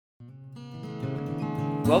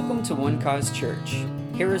Welcome to One Cause Church.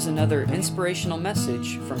 Here is another inspirational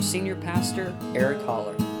message from Senior Pastor Eric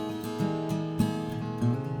Holler.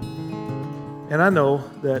 And I know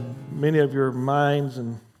that many of your minds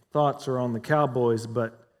and thoughts are on the Cowboys,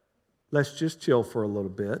 but let's just chill for a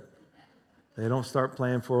little bit. They don't start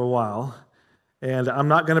playing for a while. And I'm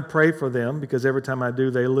not going to pray for them because every time I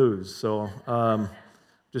do, they lose. So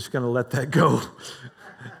just going to let that go.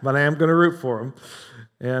 But I am going to root for them.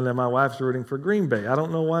 And my wife's rooting for Green Bay. I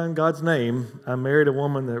don't know why in God's name I married a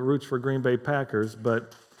woman that roots for Green Bay Packers,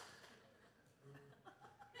 but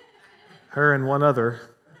her and one other.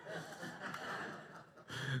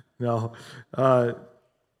 No.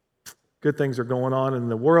 Good things are going on in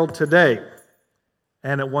the world today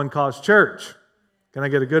and at One Cause Church. Can I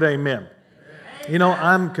get a good amen? You know,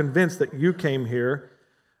 I'm convinced that you came here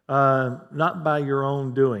not by your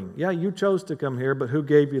own doing. Yeah, you chose to come here, but who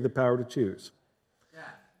gave you the power to choose?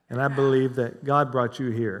 And I believe that God brought you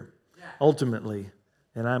here, ultimately,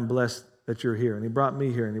 and I'm blessed that you're here. And He brought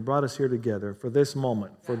me here, and He brought us here together for this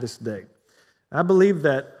moment, for this day. I believe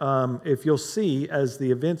that if you'll see as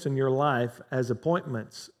the events in your life as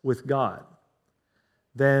appointments with God,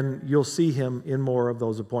 then you'll see Him in more of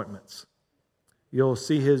those appointments. You'll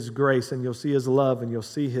see His grace, and you'll see His love, and you'll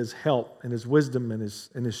see His help, and His wisdom, and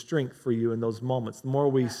His strength for you in those moments. The more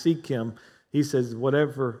we seek Him, He says,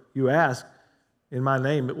 whatever you ask, in my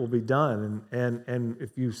name, it will be done. And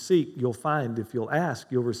if you seek, you'll find. If you'll ask,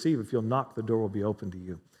 you'll receive. If you'll knock, the door will be open to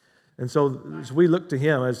you. And so as we look to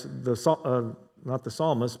Him as not the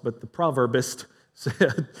psalmist, but the proverbist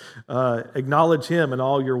said, acknowledge Him in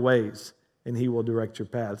all your ways, and He will direct your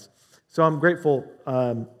paths. So I'm grateful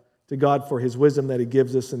to God for His wisdom that He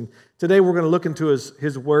gives us. And today we're going to look into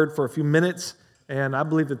His Word for a few minutes. And I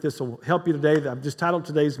believe that this will help you today. I've just titled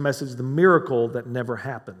today's message, The Miracle That Never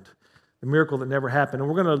Happened. The miracle that never happened.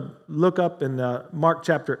 And we're going to look up in Mark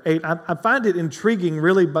chapter 8. I find it intriguing,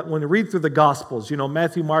 really, but when you read through the Gospels, you know,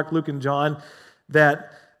 Matthew, Mark, Luke, and John,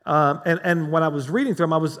 that, and when I was reading through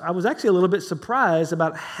them, I was actually a little bit surprised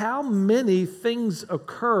about how many things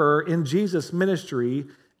occur in Jesus' ministry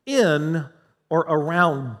in or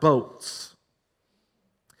around boats.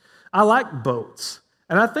 I like boats.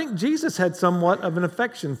 And I think Jesus had somewhat of an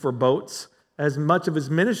affection for boats, as much of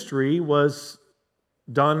His ministry was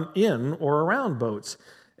done in or around boats.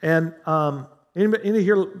 And anybody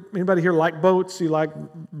here like boats? You like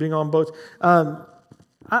being on boats?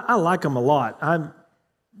 I like them a lot.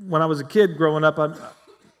 When I was a kid growing up,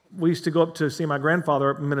 we used to go up to see my grandfather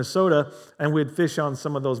up in Minnesota, and we'd fish on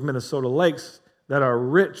some of those Minnesota lakes that are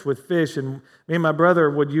rich with fish. And me and my brother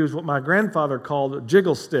would use what my grandfather called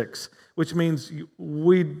jiggle sticks, which means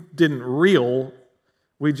we didn't reel.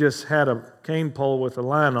 We just had a cane pole with a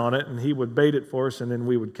line on it, and he would bait it for us, and then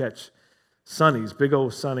we would catch sunnies, big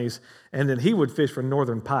old sunnies, and then he would fish for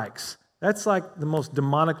northern pikes. That's like the most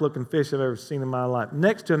demonic-looking fish I've ever seen in my life,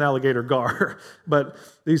 next to an alligator gar, but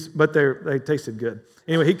they tasted good.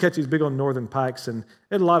 Anyway, he'd catch these big old northern pikes, and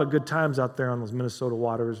had a lot of good times out there on those Minnesota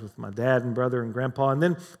waters with my dad and brother and grandpa. And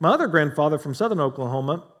then my other grandfather from southern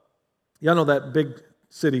Oklahoma, y'all know that big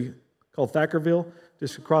city called Thackerville?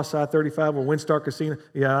 Just across I-35 where Windstar Casino.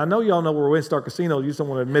 Yeah, I know y'all know where Windstar Casino is. You just don't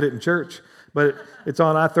want to admit it in church. But it's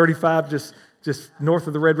on I-35 just north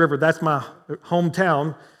of the Red River. That's my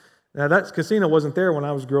hometown. Now, that casino wasn't there when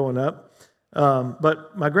I was growing up.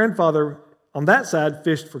 But my grandfather on that side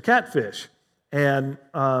fished for catfish. And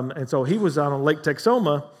so he was out on Lake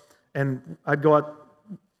Texoma, and I'd go out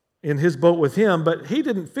in his boat with him. But he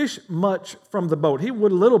didn't fish much from the boat. He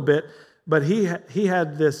would a little bit, but he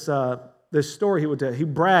had this story he would tell. He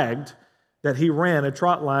bragged that he ran a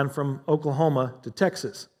trot line from Oklahoma to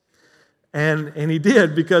Texas. And he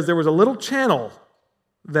did, because there was a little channel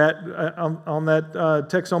that on that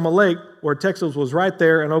Texoma Lake where Texas was right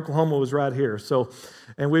there and Oklahoma was right here. So,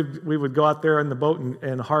 and we would go out there in the boat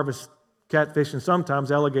and harvest catfish, and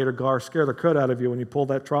sometimes alligator gar scare the crud out of you when you pull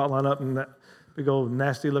that trot line up and that big old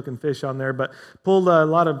nasty looking fish on there. But pulled a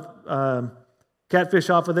lot of catfish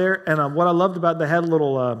off of there. And what I loved about it, they had a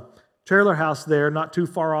little trailer house there, not too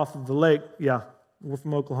far off of the lake. Yeah, we're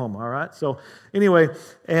from Oklahoma, all right? So anyway,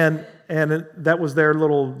 and that was their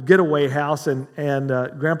little getaway house, and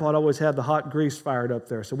Grandpa had always had the hot grease fired up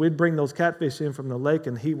there. So we'd bring those catfish in from the lake,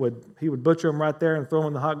 and he would butcher them right there and throw them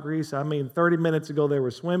in the hot grease. I mean, 30 minutes ago they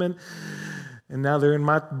were swimming, and now they're in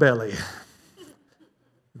my belly.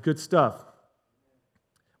 Good stuff.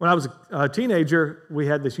 When I was a teenager, we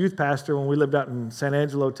had this youth pastor when we lived out in San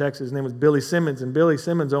Angelo, Texas. His name was Billy Simmons, and Billy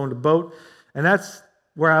Simmons owned a boat, and that's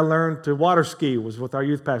where I learned to water ski, was with our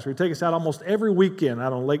youth pastor. He'd take us out almost every weekend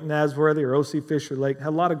out on Lake Nasworthy or O.C. Fisher Lake. Had a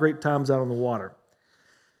lot of great times out on the water.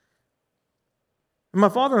 And my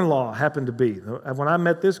father-in-law happened to be. When I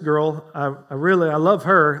met this girl, I love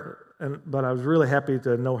her, but I was really happy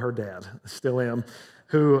to know her dad, still am,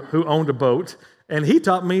 who owned a boat. And he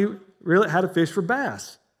taught me really how to fish for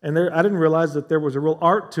bass. And I didn't realize that there was a real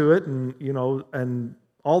art to it, and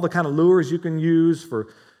all the kind of lures you can use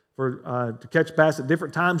to catch bass at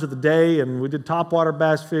different times of the day. And we did topwater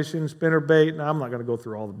bass fishing, spinner bait. Now, I'm not going to go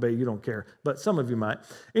through all the bait. You don't care, but some of you might.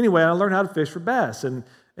 Anyway, I learned how to fish for bass and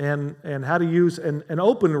how to use an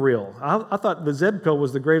open reel. I thought the Zebco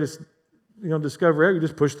was the greatest, discovery ever. You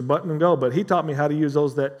just push the button and go. But he taught me how to use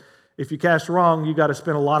those that if you cast wrong, you got to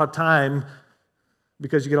spend a lot of time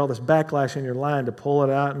because you get all this backlash in your line to pull it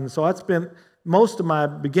out. And so I spent most of my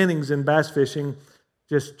beginnings in bass fishing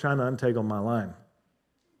just trying to untangle my line.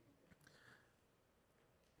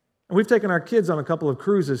 And we've taken our kids on a couple of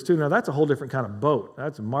cruises too. Now that's a whole different kind of boat.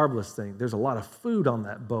 That's a marvelous thing. There's a lot of food on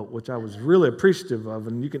that boat, which I was really appreciative of.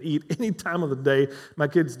 And you can eat any time of the day. My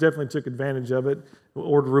kids definitely took advantage of it. We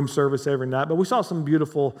ordered room service every night. But we saw some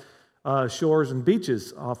beautiful shores and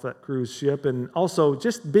beaches off that cruise ship. And also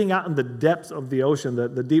just being out in the depths of the ocean,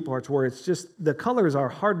 the deep parts where it's just, the colors are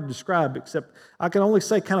hard to describe, except I can only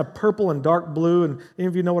say kind of purple and dark blue. And any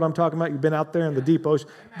of you know what I'm talking about? You've been out there in the deep ocean.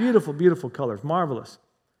 Beautiful, beautiful colors. Marvelous.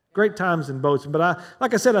 Great times in boats. But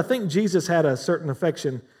like I said, I think Jesus had a certain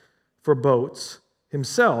affection for boats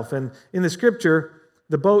himself. And in the scripture,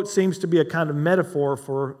 the boat seems to be a kind of metaphor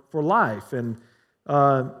for life. And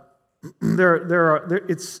it's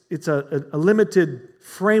a limited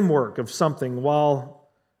framework of something, while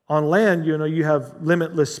on land, you have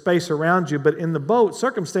limitless space around you. But in the boat,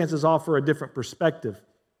 circumstances offer a different perspective.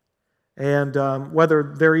 And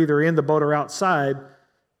whether they're either in the boat or outside,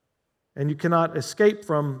 and you cannot escape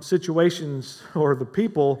from situations or the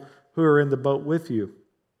people who are in the boat with you.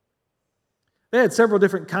 They had several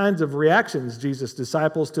different kinds of reactions, Jesus'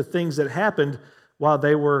 disciples, to things that happened while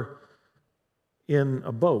they were in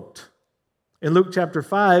a boat. In Luke chapter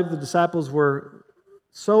 5, the disciples were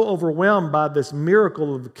so overwhelmed by this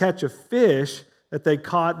miracle of the catch of fish that they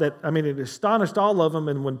caught it astonished all of them.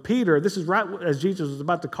 And when Peter, this is right as Jesus was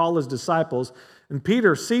about to call his disciples, and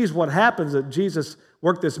Peter sees what happens, that Jesus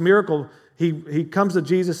worked this miracle, he comes to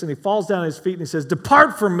Jesus and he falls down at his feet and he says,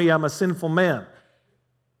 "Depart from me, I'm a sinful man."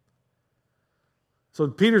 So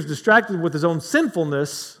Peter's distracted with his own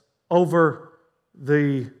sinfulness over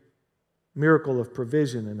the miracle of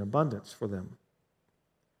provision and abundance for them.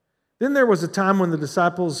 Then there was a time when the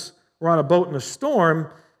disciples were on a boat in a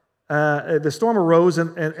storm. The storm arose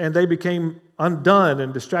and they became undone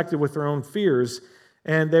and distracted with their own fears.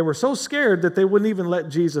 And they were so scared that they wouldn't even let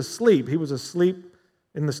Jesus sleep. He was asleep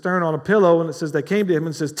in the stern on a pillow, and it says they came to him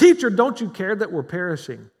and says, "Teacher, don't you care that we're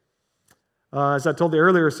perishing?" As I told the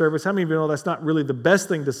earlier service, how many of you know that's not really the best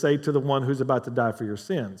thing to say to the one who's about to die for your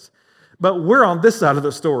sins? But we're on this side of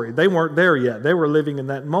the story. They weren't there yet. They were living in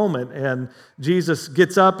that moment. And Jesus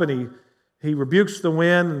gets up and he rebukes the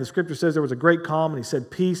wind, and the scripture says there was a great calm, and he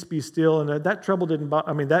said, "Peace, be still." And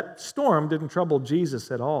that storm didn't trouble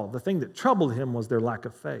Jesus at all. The thing that troubled him was their lack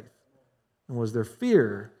of faith and was their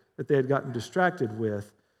fear that they had gotten distracted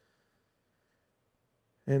with.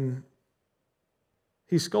 And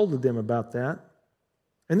he scolded them about that.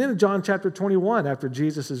 And then in John chapter 21, after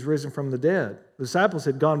Jesus is risen from the dead, the disciples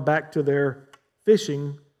had gone back to their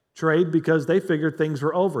fishing trade because they figured things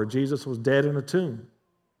were over. Jesus was dead in a tomb.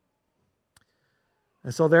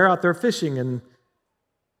 And so they're out there fishing, and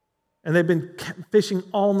they've been fishing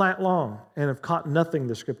all night long and have caught nothing,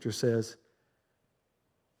 the scripture says.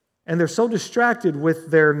 And they're so distracted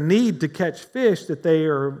with their need to catch fish that they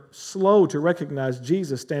are slow to recognize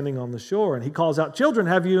Jesus standing on the shore. And he calls out, "Children,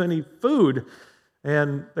 have you any food?"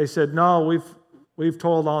 And they said, "No, we've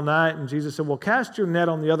toiled all night." And Jesus said, "Well, cast your net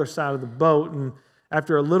on the other side of the boat." And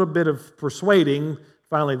after a little bit of persuading,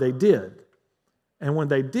 finally they did. And when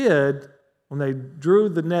they did, when they drew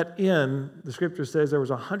the net in, the scripture says there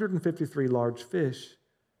was 153 large fish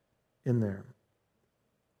in there.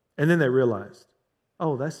 And then they realized,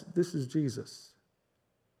 oh, this is Jesus.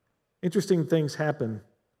 Interesting things happen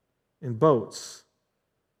in boats.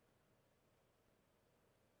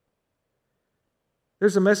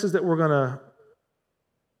 There's a passage that we're going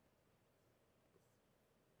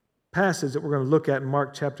to look at in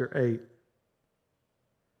Mark chapter 8.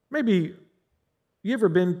 Maybe you ever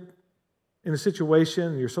been in a situation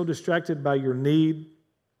and you're so distracted by your need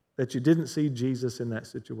that you didn't see Jesus in that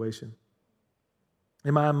situation?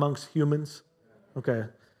 Am I amongst humans? Okay.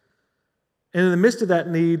 And in the midst of that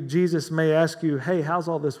need, Jesus may ask you, "Hey, how's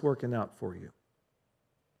all this working out for you?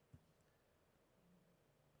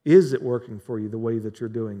 Is it working for you the way that you're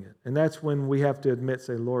doing it?" And that's when we have to admit,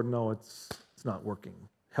 say, "Lord, no, it's not working.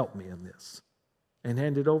 Help me in this." and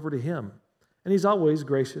hand it over to him. And he's always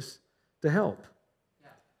gracious to help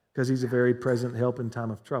because he's a very present help in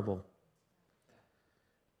time of trouble.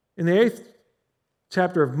 In the 8th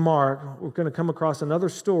chapter of Mark, we're going to come across another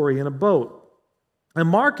story in a boat. And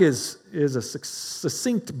Mark is a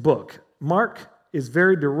succinct book. Mark is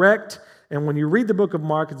very direct, and when you read the book of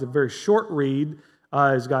Mark, it's a very short read.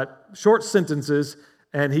 He's got short sentences,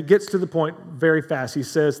 and he gets to the point very fast. He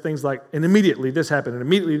says things like, and immediately this happened, and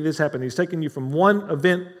immediately this happened. He's taking you from one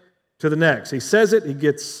event to the next. He says it, he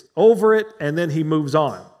gets over it, and then he moves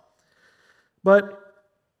on. But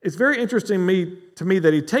it's very interesting to me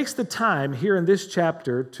that he takes the time here in this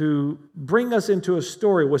chapter to bring us into a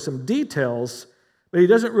story with some details, but he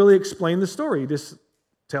doesn't really explain the story. He just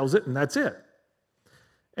tells it, and that's it.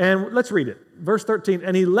 And let's read it. Verse 13,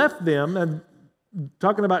 and he left them, and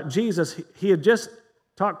talking about Jesus, he had just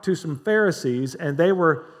talked to some Pharisees, and they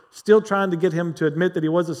were still trying to get him to admit that he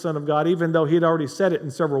was the Son of God, even though he had already said it in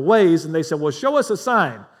several ways. And they said, well, show us a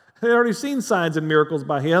sign. They had already seen signs and miracles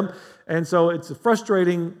by him. And so it's a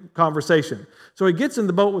frustrating conversation. So he gets in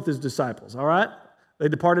the boat with his disciples, all right? They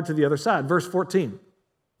departed to the other side. Verse 14.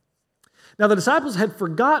 Now the disciples had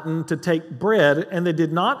forgotten to take bread, and they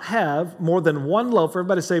did not have more than one loaf.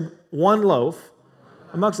 Everybody say one loaf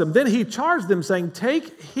amongst them. Then he charged them, saying,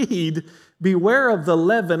 take heed, beware of the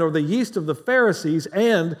leaven or the yeast of the Pharisees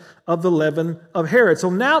and of the leaven of Herod. So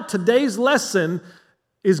now today's lesson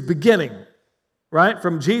is beginning, right?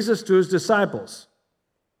 From Jesus to his disciples.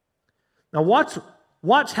 Now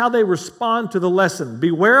watch how they respond to the lesson.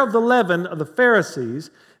 Beware of the leaven of the Pharisees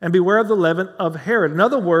and beware of the leaven of Herod. In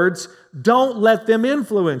other words, don't let them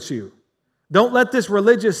influence you. Don't let this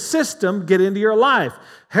religious system get into your life.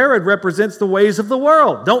 Herod represents the ways of the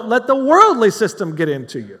world. Don't let the worldly system get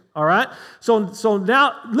into you. All right? So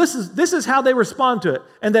now this is how they respond to it.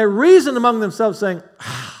 And they reason among themselves saying,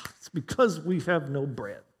 it's because we have no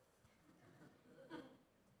bread.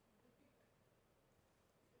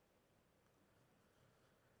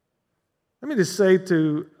 Let me just say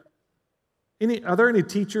are there any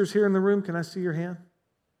teachers here in the room? Can I see your hand?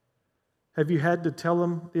 Have you had to tell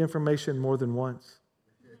them the information more than once?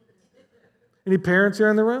 Any parents here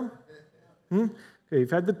in the room? Okay,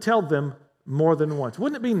 you've had to tell them more than once.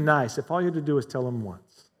 Wouldn't it be nice if all you had to do was tell them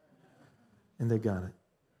once? And they got it.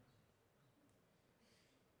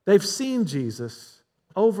 They've seen Jesus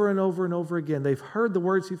over and over and over again. They've heard the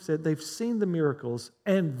words he's said. They've seen the miracles.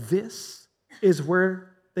 And this is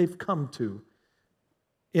where they've come to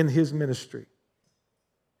in his ministry.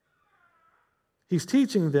 He's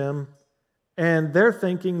teaching them, and they're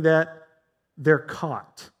thinking that they're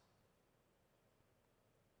caught.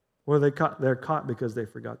 What are they caught? They're caught because they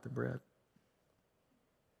forgot the bread.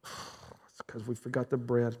 It's because we forgot the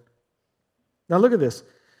bread. Now look at this.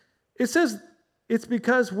 It says it's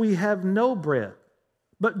because we have no bread.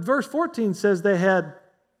 But verse 14 says they had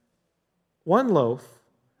one loaf.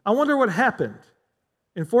 I wonder what happened.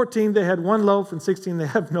 In 14 they had one loaf, in 16 they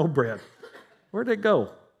have no bread. Where'd it go?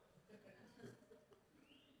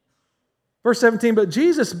 Verse 17, but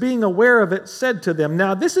Jesus, being aware of it, said to them.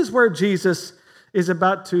 Now this is where Jesus is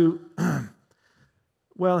about to,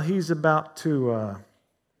 he's about to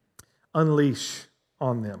unleash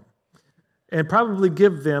on them and probably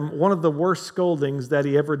give them one of the worst scoldings that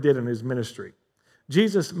he ever did in his ministry.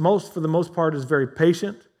 Jesus, for the most part, is very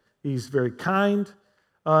patient. He's very kind.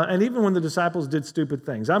 And even when the disciples did stupid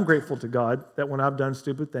things, I'm grateful to God that when I've done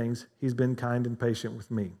stupid things, he's been kind and patient with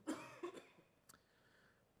me.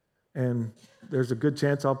 And there's a good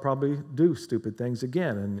chance I'll probably do stupid things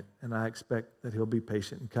again, and I expect that he'll be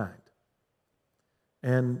patient and kind.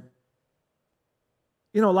 And,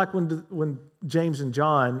 like when James and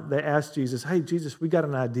John, they asked Jesus, hey, Jesus, we got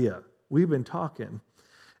an idea. We've been talking,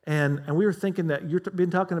 and we were thinking that you've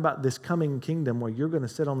been talking about this coming kingdom where you're going to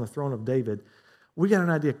sit on the throne of David. We got an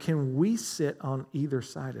idea. Can we sit on either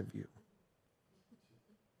side of you?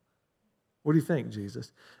 What do you think,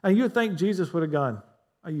 Jesus? And you would think Jesus would have gone,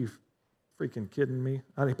 are you freaking kidding me?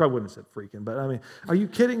 He probably wouldn't have said freaking, but are you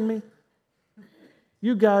kidding me?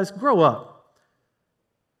 You guys, grow up.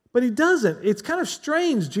 But he doesn't. It's kind of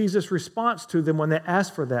strange, Jesus' response to them when they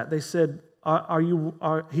asked for that. They said, are you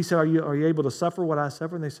able to suffer what I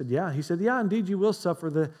suffer? And they said, yeah. He said, yeah, indeed you will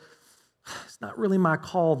suffer. It's not really my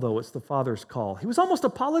call, though. It's the Father's call. He was almost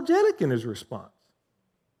apologetic in his response.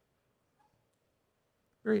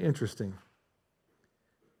 Very interesting.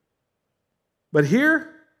 But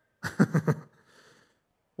here,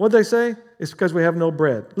 what'd they say? It's because we have no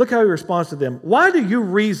bread. Look how he responds to them. Why do you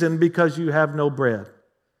reason because you have no bread?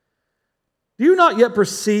 Do you not yet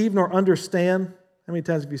perceive nor understand? How many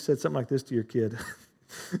times have you said something like this to your kid?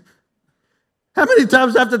 How many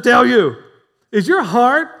times do I have to tell you? Is your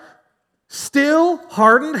heart still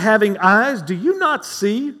hardened, having eyes, do you not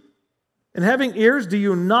see? And having ears, do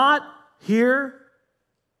you not hear?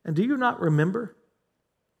 And do you not remember?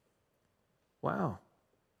 Wow.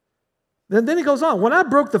 Then he goes on. When I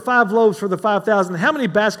broke the 5 loaves for the 5,000, how many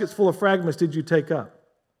baskets full of fragments did you take up?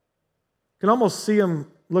 You can almost see him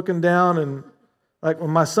looking down, and like when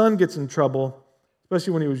my son gets in trouble,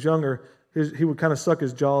 especially when he was younger, he would kind of suck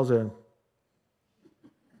his jaws in.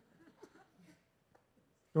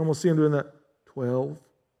 You almost see him doing that. 12.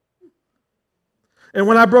 And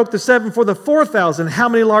when I broke the 7 for the 4,000, how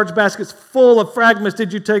many large baskets full of fragments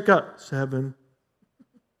did you take up? 7.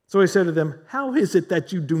 So he said to them, how is it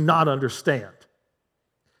that you do not understand?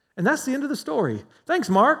 And that's the end of the story. Thanks,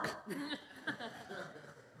 Mark.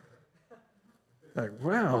 Like,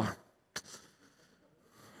 wow.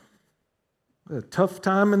 A tough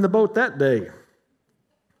time in the boat that day.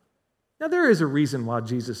 Now, there is a reason why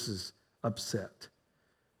Jesus is upset.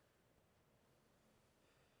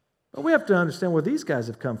 But we have to understand where these guys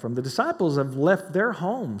have come from. The disciples have left their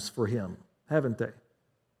homes for him, haven't they?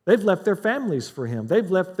 They've left their families for him. They've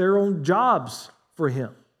left their own jobs for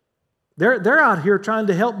him. They're out here trying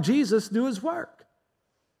to help Jesus do his work.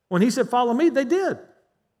 When he said, follow me, they did.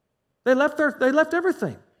 They left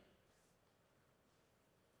everything.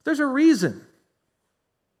 There's a reason.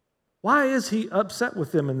 Why is he upset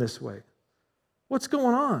with them in this way? What's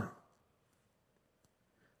going on?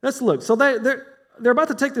 Let's look. So they're about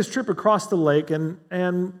to take this trip across the lake,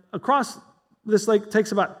 and across this lake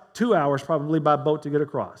takes about 2 hours probably by boat to get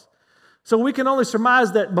across. So we can only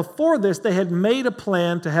surmise that before this, they had made a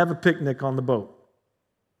plan to have a picnic on the boat.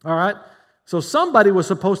 All right? So somebody was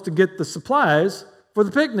supposed to get the supplies for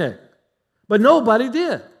the picnic, but nobody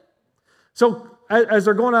did. So as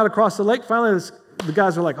they're going out across the lake, finally the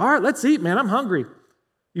guys are like, all right, let's eat, man. I'm hungry.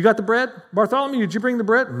 You got the bread? Bartholomew, did you bring the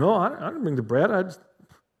bread? No, I didn't bring the bread.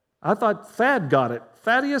 I thought Thad got it.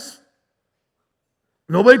 Thaddeus?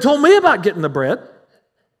 Nobody told me about getting the bread.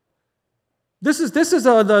 This is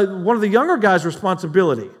one of the younger guys'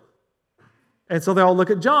 responsibility. And so they all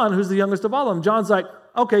look at John, who's the youngest of all of them. John's like,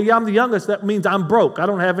 okay, yeah, I'm the youngest. That means I'm broke. I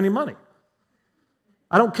don't have any money.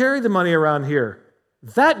 I don't carry the money around here.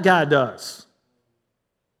 That guy does.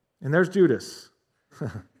 And there's Judas.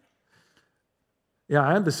 Yeah,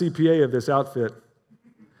 I am the CPA of this outfit.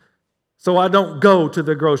 So I don't go to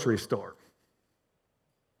the grocery store.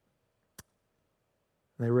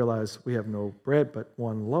 And they realize we have no bread but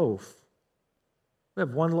one loaf. We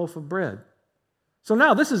have one loaf of bread. So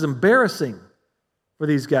now this is embarrassing for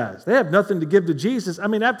these guys. They have nothing to give to Jesus. I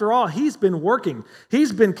mean, after all, he's been working.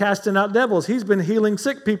 He's been casting out devils. He's been healing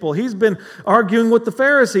sick people. He's been arguing with the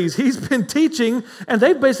Pharisees. He's been teaching, and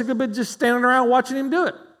they've basically been just standing around watching him do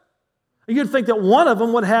it. You'd think that one of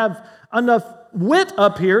them would have enough wit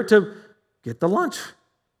up here to get the lunch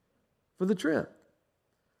for the trip.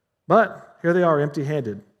 But here they are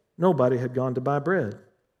empty-handed. Nobody had gone to buy bread.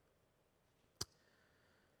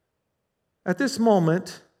 At this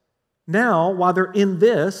moment, now, while they're in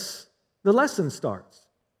this, the lesson starts.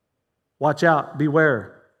 Watch out,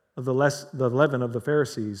 beware of the leaven of the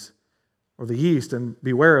Pharisees, or the yeast, and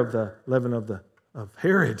beware of the leaven of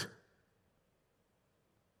Herod.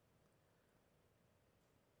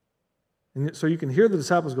 And so you can hear the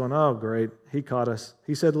disciples going, oh, great, he caught us.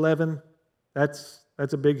 He said leaven. That's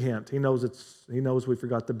a big hint. He knows we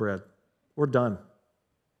forgot the bread. We're done.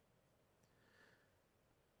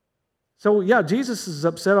 So yeah, Jesus is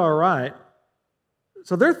upset, all right.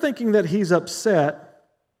 So they're thinking that he's upset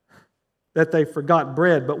that they forgot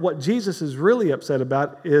bread, but what Jesus is really upset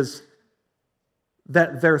about is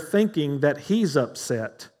that they're thinking that he's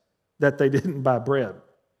upset that they didn't buy bread.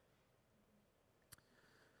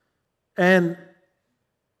 And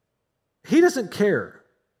he doesn't care.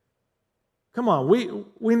 Come on,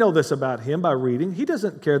 we know this about him by reading. He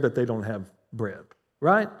doesn't care that they don't have bread,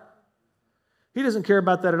 right? He doesn't care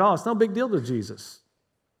about that at all. It's no big deal to Jesus.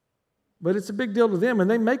 But it's a big deal to them, and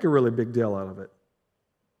they make a really big deal out of it.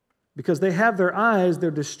 Because they have their eyes,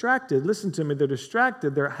 they're distracted. Listen to me, they're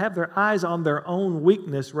distracted. They have their eyes on their own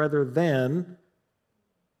weakness rather than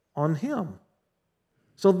on him.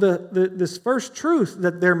 So this first truth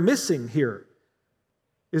that they're missing here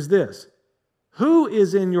is this. Who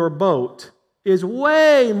is in your boat is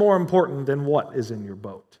way more important than what is in your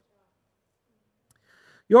boat.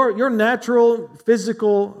 Your natural,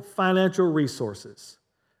 physical, financial resources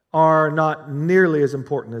are not nearly as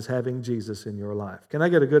important as having Jesus in your life. Can I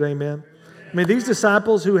get a good amen? I mean, these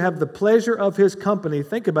disciples who have the pleasure of his company,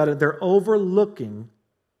 think about it, they're overlooking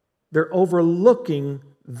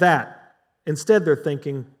that. Instead, they're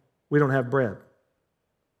thinking, we don't have bread.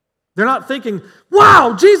 They're not thinking,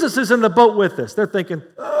 wow, Jesus is in the boat with us. They're thinking,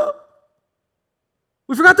 oh,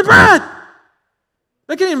 we forgot the bread.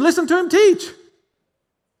 They can't even listen to him teach.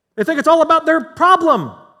 They think it's all about their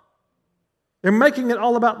problem. They're making it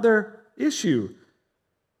all about their issue.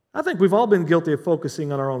 I think we've all been guilty of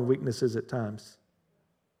focusing on our own weaknesses at times.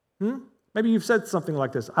 Maybe you've said something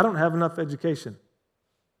like this: I don't have enough education.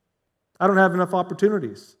 I don't have enough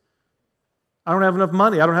opportunities. I don't have enough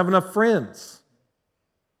money. I don't have enough friends.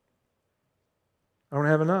 I don't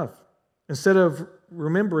have enough. Instead of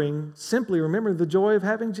simply remembering the joy of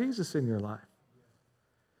having Jesus in your life.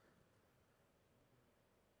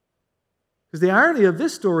 Because the irony of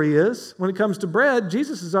this story is, when it comes to bread,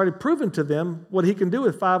 Jesus has already proven to them what he can do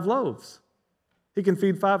with 5 loaves. He can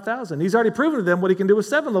feed 5,000. He's already proven to them what he can do with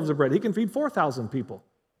 7 loaves of bread. He can feed 4,000 people.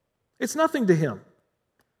 It's nothing to him.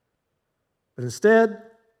 But instead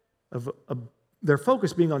of their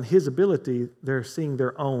focus being on his ability, they're seeing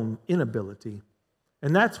their own inability.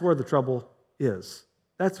 And that's where the trouble is.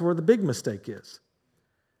 That's where the big mistake is.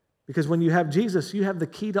 Because when you have Jesus, you have the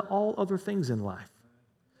key to all other things in life.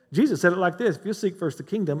 Jesus said it like this: if you seek first the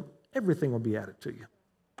kingdom, everything will be added to you.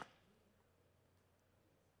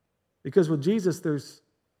 Because with Jesus, there's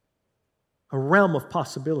a realm of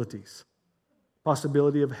possibilities.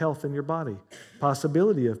 Possibility of health in your body,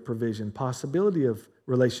 possibility of provision, possibility of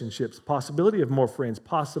relationships, possibility of more friends,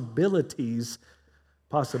 possibilities.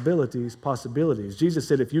 Jesus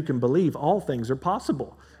said, if you can believe, all things are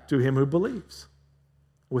possible to him who believes.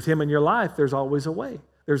 With him in your life, there's always a way.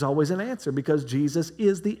 There's always an answer, because Jesus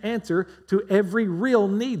is the answer to every real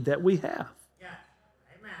need that we have. Yeah.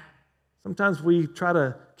 Amen. Sometimes we try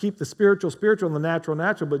to keep the spiritual and the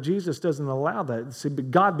natural, but Jesus doesn't allow that. See,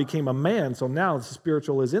 God became a man, so now the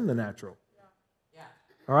spiritual is in the natural. Yeah.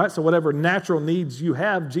 All right, so whatever natural needs you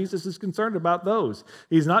have, Jesus is concerned about those.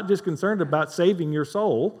 He's not just concerned about saving your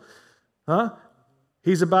soul.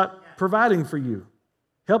 He's about providing for you,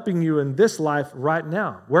 helping you in this life right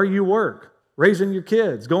now, where you work, raising your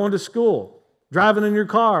kids, going to school, driving in your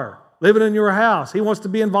car, living in your house. He wants to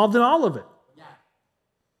be involved in all of it.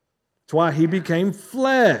 That's why he became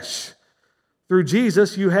flesh. Through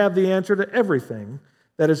Jesus, you have the answer to everything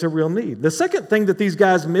that is a real need. The second thing that these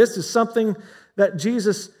guys missed is something that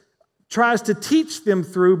Jesus tries to teach them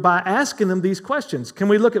through by asking them these questions. Can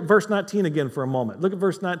we look at verse 19 again for a moment? Look at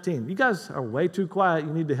verse 19. You guys are way too quiet.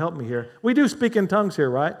 You need to help me here. We do speak in tongues here,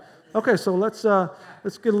 right? Okay, so let's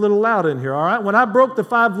get a little loud in here, all right? When I broke the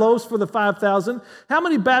 5 loaves for the 5,000, how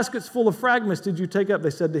many baskets full of fragments did you take up? They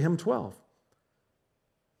said to him, 12.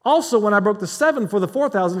 Also, when I broke the 7 for the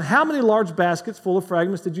 4,000, how many large baskets full of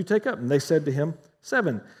fragments did you take up? And they said to him,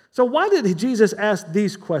 7. So why did Jesus ask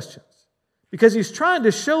these questions? Because he's trying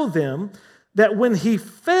to show them that when he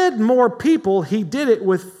fed more people, he did it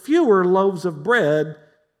with fewer loaves of bread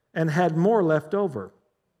and had more left over.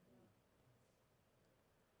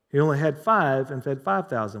 He only had 5 and fed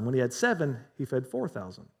 5,000. When he had 7, he fed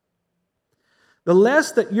 4,000. The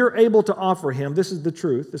less that you're able to offer him, this is the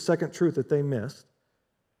truth, the second truth that they missed.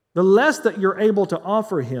 The less that you're able to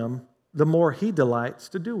offer him, the more he delights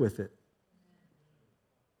to do with it.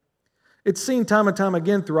 It's seen time and time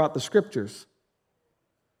again throughout the scriptures.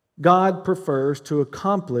 God prefers to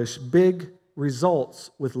accomplish big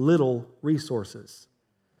results with little resources.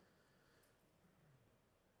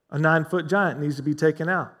 A 9-foot giant needs to be taken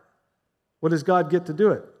out. What does God get to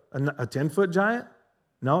do it? A 10-foot giant?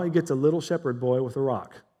 No, he gets a little shepherd boy with a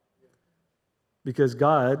rock. Because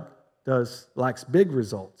God likes big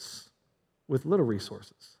results with little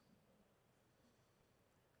resources.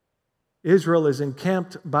 Israel is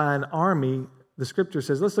encamped by an army. The scripture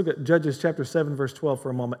says, let's look at Judges chapter 7, verse 12 for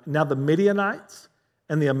a moment. Now the Midianites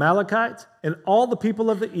and the Amalekites and all the people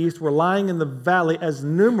of the east were lying in the valley as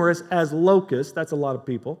numerous as locusts. That's a lot of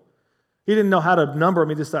people. He didn't know how to number them.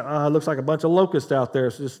 He just thought, it looks like a bunch of locusts out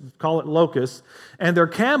there, so just call it locusts. And their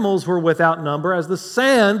camels were without number as the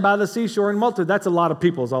sand by the seashore and multitude. That's a lot of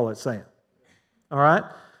people is all it's saying. All right?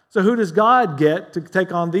 So who does God get to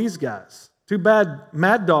take on these guys? Too bad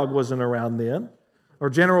Mad Dog wasn't around then,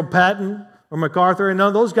 or General Patton, or MacArthur, and none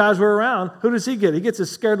of those guys were around. Who does he get? He gets a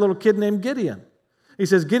scared little kid named Gideon. He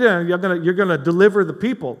says, Gideon, you're going to deliver the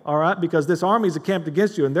people, all right, because this army is encamped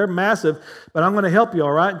against you, and they're massive, but I'm going to help you,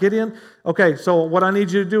 all right, Gideon? Okay, so what I need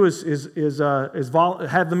you to do is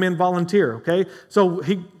have the men volunteer, okay? So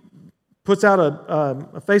he puts out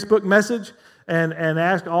a Facebook message and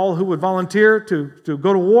asked all who would volunteer to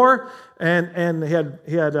go to war, and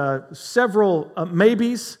he had several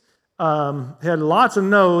maybes. He had lots of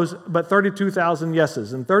no's, but 32,000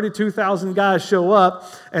 yeses. And 32,000 guys show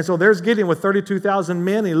up. And so there's Gideon with 32,000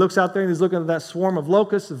 men. He looks out there and he's looking at that swarm of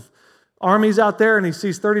locusts, of armies out there, and he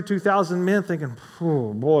sees 32,000 men thinking,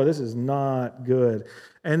 oh, boy, this is not good.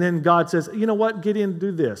 And then God says, you know what, Gideon,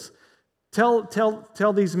 do this.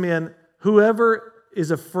 Tell these men, whoever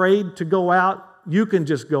is afraid to go out, you can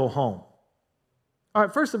just go home. All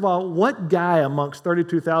right, first of all, what guy amongst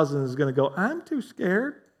 32,000 is going to go, I'm too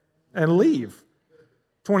scared, and leave?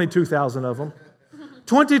 22,000 of them.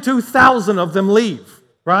 22,000 of them leave,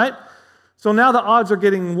 right? So now the odds are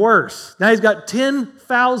getting worse. Now he's got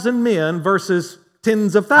 10,000 men versus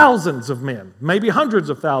tens of thousands of men, maybe hundreds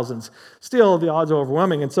of thousands. Still, the odds are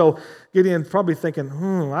overwhelming. And so Gideon's probably thinking,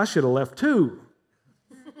 I should have left too.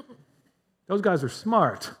 Those guys are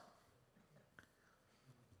smart.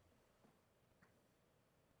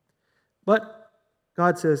 But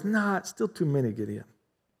God says, nah, it's still too many, Gideon.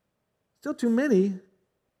 Still too many?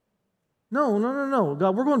 No.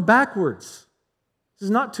 God, we're going backwards. This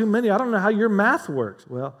is not too many. I don't know how your math works.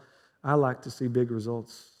 Well, I like to see big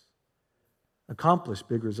results, accomplish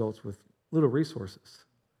big results with little resources.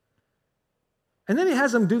 And then he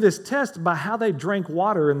has them do this test by how they drank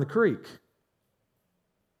water in the creek.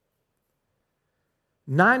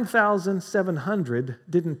 9,700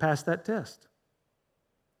 didn't pass that test.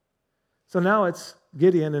 So now it's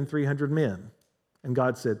Gideon and 300 men. And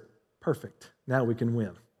God said, perfect, now we can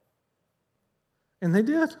win. And they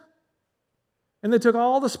did. And they took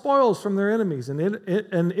all the spoils from their enemies,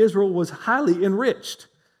 and Israel was highly enriched.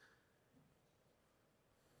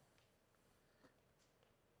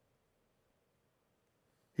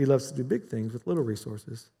 He loves to do big things with little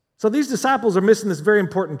resources. So these disciples are missing this very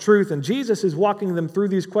important truth, and Jesus is walking them through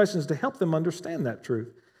these questions to help them understand that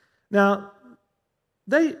truth. Now,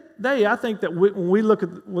 I think that when we look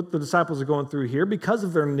at what the disciples are going through here, because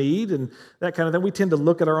of their need and that kind of thing, we tend to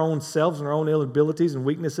look at our own selves and our own inabilities and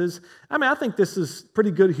weaknesses. I think this is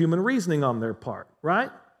pretty good human reasoning on their part, right?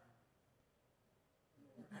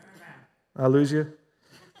 I lose you?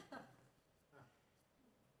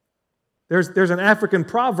 There's an African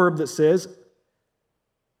proverb that says,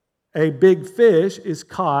 a big fish is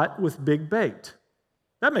caught with big bait.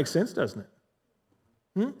 That makes sense, doesn't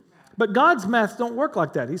it? But God's math don't work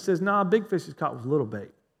like that. He says, a big fish is caught with little bait.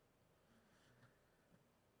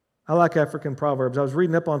 I like African proverbs. I was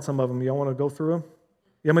reading up on some of them. Y'all want to go through them?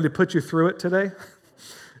 You want me to put you through it today?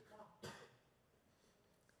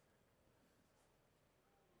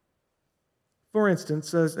 For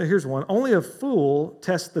instance, here's one. Only a fool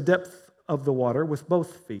tests the depth of the water with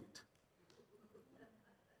both feet.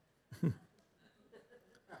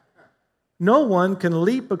 No one can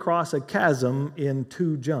leap across a chasm in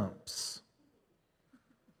 2 jumps.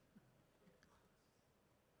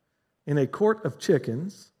 In a court of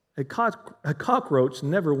chickens, a cockroach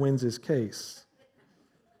never wins his case.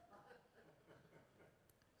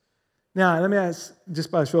 Now, let me ask, just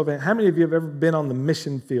by a show of hands, how many of you have ever been on the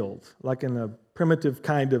mission field, like in a primitive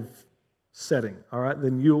kind of setting? All right,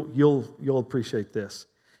 then you'll appreciate this.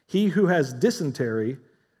 He who has dysentery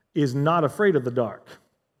is not afraid of the dark.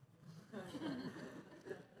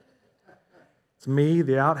 It's me,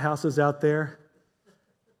 the outhouses out there.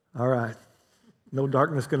 All right. No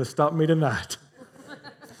darkness going to stop me tonight.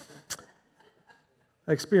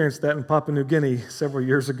 I experienced that in Papua New Guinea several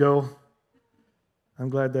years ago. I'm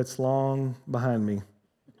glad that's long behind me.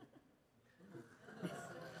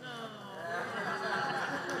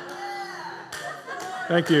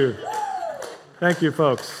 Thank you. Thank you,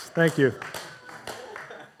 folks. Thank you.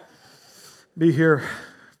 Be here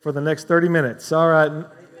for the next 30 minutes. All right.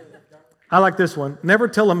 I like this one. Never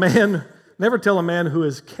tell a man who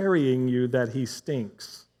is carrying you that he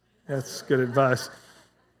stinks. That's good advice.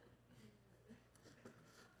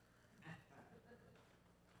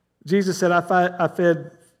 Jesus said, I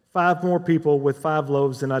fed 5 more people with 5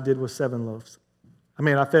 loaves than I did with 7 loaves.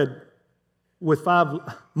 I fed with 5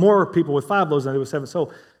 more people with 5 loaves than I did with 7.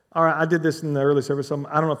 So, all right, I did this in the early service. So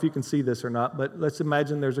I don't know if you can see this or not, but let's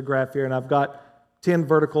imagine there's a graph here, and I've got 10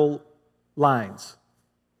 vertical lines.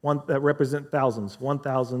 One that represent thousands,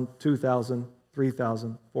 1,000, 2,000,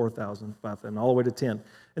 3,000, 4,000, 5,000, all the way to 10.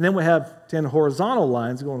 And then we have 10 horizontal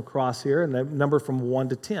lines going across here, and they number from 1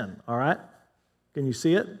 to 10, all right? Can you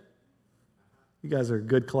see it? You guys are a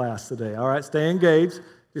good class today, all right? Stay engaged.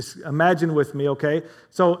 Just imagine with me, okay?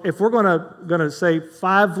 So if we're gonna say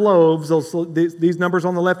 5 loaves, these numbers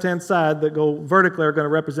on the left-hand side that go vertically are going to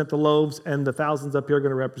represent the loaves, and the thousands up here are going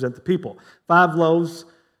to represent the people. 5 loaves.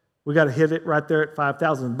 We got to hit it right there at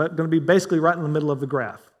 5,000, but going to be basically right in the middle of the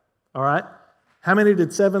graph. All right? How many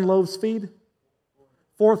did 7 loaves feed?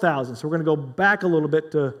 4,000. So we're going to go back a little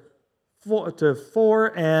bit to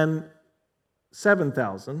 4 and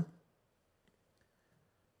 7,000.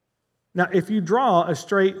 Now, if you draw a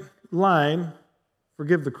straight line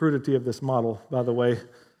Forgive the crudity of this model, by the way.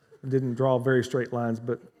 I didn't draw very straight lines,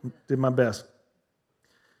 but did my best.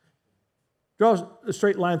 Draw a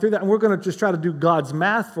straight line through that, and we're going to just try to do God's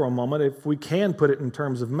math for a moment, if we can put it in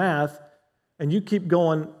terms of math, and you keep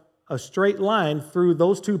going a straight line through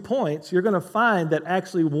those 2 points, you're going to find that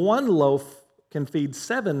actually one loaf can feed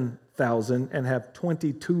 7,000 and have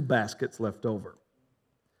 22 baskets left over.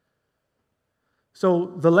 So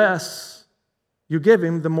the less you give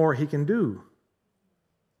him, the more he can do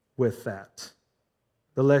with that.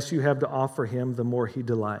 The less you have to offer him, the more he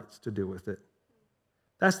delights to do with it.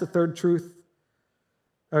 That's the third truth,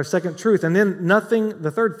 or second truth. And then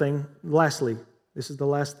the third thing, lastly, this is the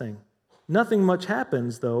last thing. Nothing much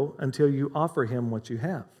happens, though, until you offer him what you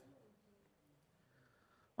have.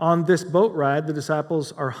 On this boat ride, the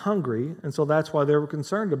disciples are hungry, and so that's why they were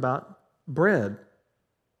concerned about bread.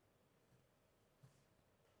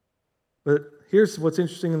 But here's what's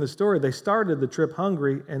interesting in the story. They started the trip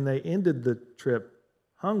hungry, and they ended the trip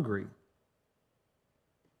hungry.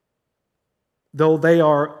 Though they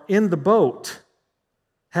are in the boat,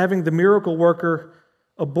 having the miracle worker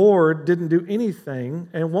aboard didn't do anything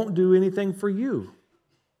and won't do anything for you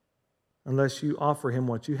unless you offer him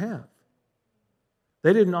what you have.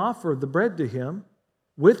 They didn't offer the bread to him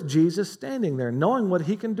with Jesus standing there, knowing what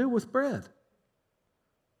he can do with bread.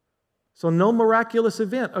 So no miraculous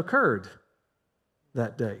event occurred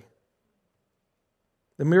that day.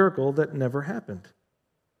 The miracle that never happened.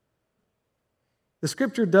 The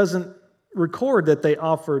scripture doesn't record that they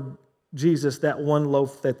offered Jesus that one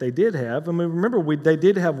loaf that they did have. I mean, remember, they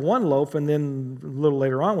did have one loaf, and then a little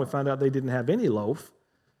later on we found out they didn't have any loaf.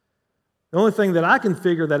 The only thing that I can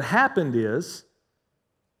figure that happened is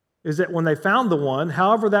that when they found the one,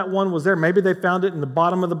 however that one was there, maybe they found it in the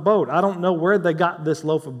bottom of the boat. I don't know where they got this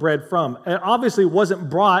loaf of bread from. It obviously wasn't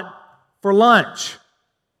brought for lunch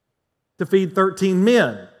to feed 13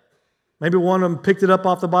 men. Maybe one of them picked it up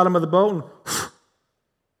off the bottom of the boat and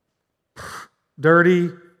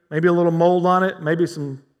dirty, maybe a little mold on it, maybe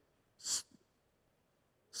some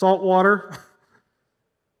salt water.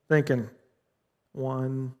 Thinking,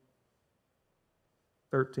 1,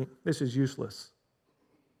 13, this is useless.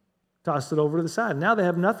 Tossed it over to the side. Now they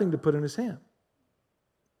have nothing to put in his hand.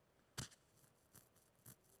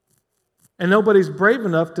 And nobody's brave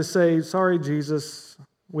enough to say, sorry, Jesus,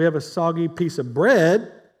 we have a soggy piece of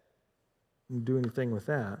bread. Didn't do anything with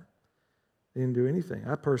that. They didn't do anything.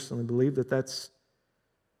 I personally believe that that's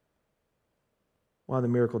why the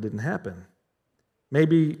miracle didn't happen.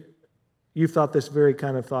 Maybe you thought this very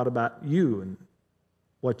kind of thought about you and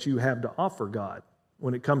what you have to offer God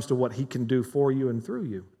when it comes to what he can do for you and through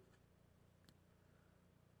you.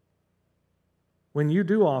 When you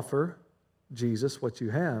do offer Jesus what you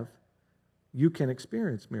have, you can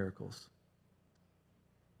experience miracles.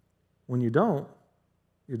 When you don't,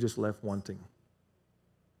 you're just left wanting.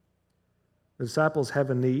 The disciples have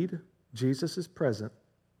a need. Jesus is present.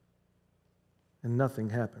 And nothing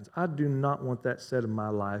happens. I do not want that said in my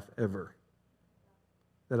life ever.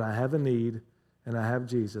 That I have a need and I have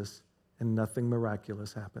Jesus and nothing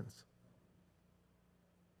miraculous happens.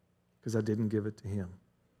 Because I didn't give it to him.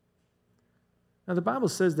 Now the Bible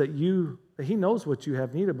says that he knows what you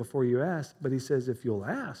have need of before you ask, but he says if you'll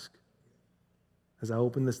ask, as I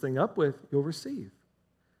open this thing up with, you'll receive.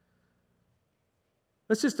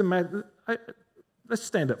 Let's just imagine, let's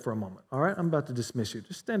stand up for a moment, all right? I'm about to dismiss you.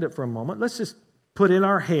 Just stand up for a moment. Let's just put in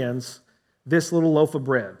our hands this little loaf of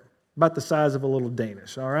bread, about the size of a little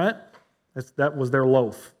Danish, all right? That was their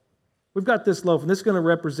loaf. We've got this loaf, and this is going to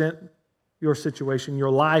represent your situation,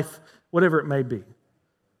 your life, whatever it may be.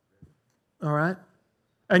 All right?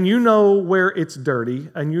 And you know where it's dirty,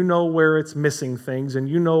 and you know where it's missing things, and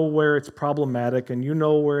you know where it's problematic, and you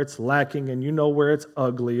know where it's lacking, and you know where it's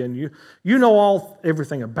ugly, and you know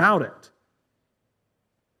everything about it.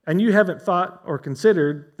 And you haven't thought or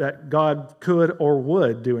considered that God could or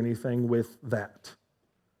would do anything with that.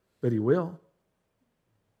 But he will.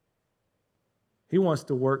 He wants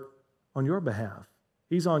to work on your behalf.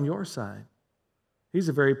 He's on your side. He's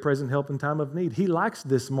a very present help in time of need. He likes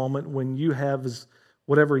this moment when you have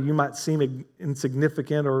whatever you might seem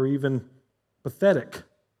insignificant or even pathetic.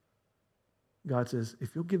 God says,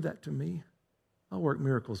 if you'll give that to me, I'll work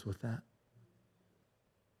miracles with that.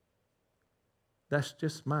 That's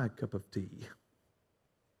just my cup of tea.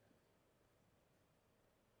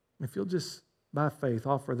 If you'll just, by faith,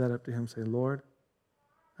 offer that up to him, say, Lord,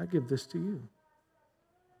 I give this to you.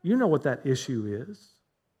 You know what that issue is.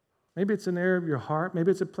 Maybe it's an area of your heart.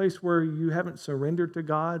 Maybe it's a place where you haven't surrendered to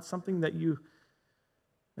God, something that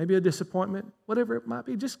maybe a disappointment, whatever it might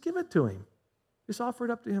be. Just give it to him. Just offer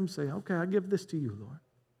it up to him. Say, okay, I give this to you, Lord.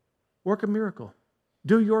 Work a miracle.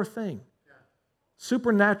 Do your thing.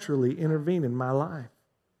 Supernaturally intervene in my life.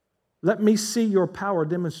 Let me see your power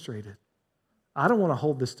demonstrated. I don't want to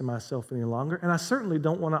hold this to myself any longer, and I certainly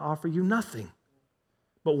don't want to offer you nothing.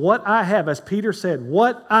 But what I have, as Peter said,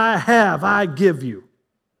 what I have, I give you.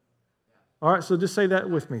 All right, so just say that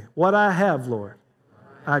with me. What I have, Lord,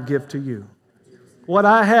 I give to you. What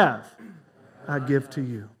I have, I give to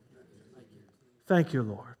you. Thank you,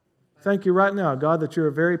 Lord. Thank you right now, God, that you're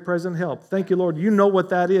a very present help. Thank you, Lord. You know what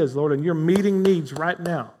that is, Lord, and you're meeting needs right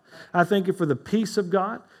now. I thank you for the peace of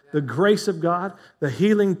God, the grace of God, the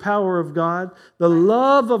healing power of God, the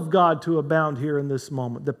love of God to abound here in this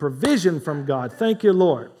moment, the provision from God. Thank you,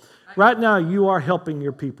 Lord. Right now, you are helping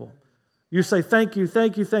your people. You say, thank you,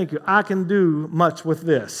 thank you, thank you. I can do much with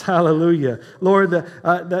this. Hallelujah. Lord,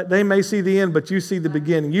 they may see the end, but you see the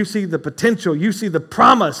beginning. You see the potential. You see the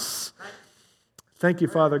promise. Thank you,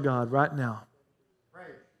 Father God, right now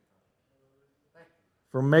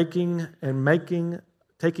for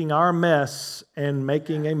taking our mess and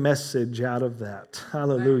making a message out of that.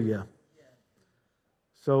 Hallelujah.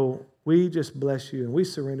 So we just bless you and we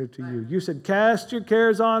surrender to you. You said, cast your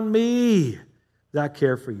cares on me. I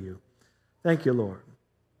care for you. Thank you, Lord.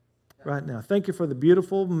 Right now. Thank you for the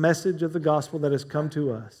beautiful message of the gospel that has come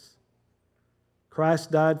to us.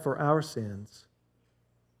 Christ died for our sins,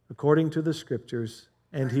 according to the Scriptures,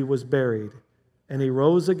 and He was buried. And He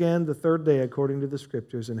rose again the third day, according to the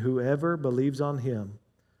Scriptures, and whoever believes on Him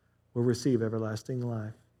will receive everlasting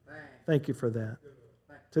life. Thank you for that.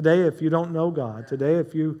 Today, if you don't know God, today,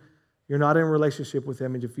 if you're not in a relationship with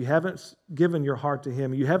Him, and if you haven't given your heart to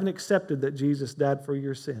Him, you haven't accepted that Jesus died for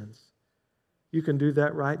your sins, you can do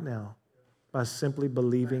that right now by simply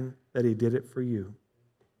believing that He did it for you.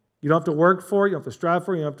 You don't have to work for it. You don't have to strive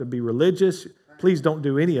for it. You don't have to be religious. Please don't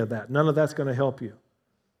do any of that. None of that's going to help you.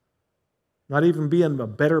 Not even being a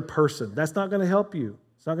better person. That's not going to help you.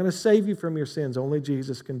 It's not going to save you from your sins. Only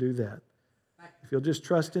Jesus can do that. If you'll just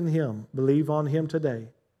trust in Him, believe on Him today.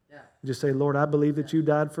 Just say, Lord, I believe that you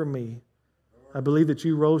died for me. I believe that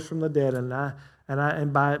you rose from the dead. And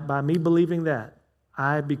by me believing that,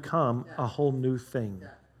 I become a whole new thing,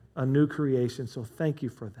 a new creation. So thank you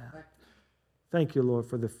for that. Thank you, Lord,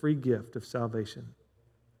 for the free gift of salvation,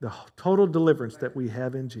 the total deliverance that we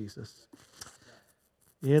have in Jesus.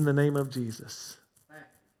 In the name of Jesus.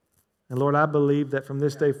 And Lord, I believe that from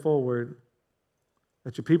this day forward,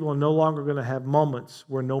 that your people are no longer going to have moments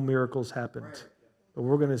where no miracles happened. But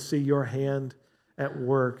we're going to see your hand at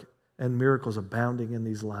work and miracles abounding in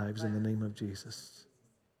these lives in the name of Jesus.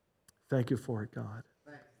 Thank you for it, God.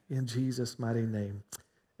 In Jesus' mighty name,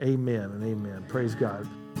 amen and amen. Praise God.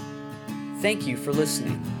 Thank you for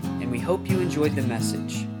listening, and we hope you enjoyed the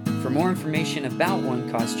message. For more information about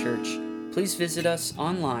One Cause Church, please visit us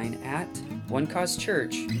online at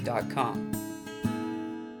onecausechurch.com.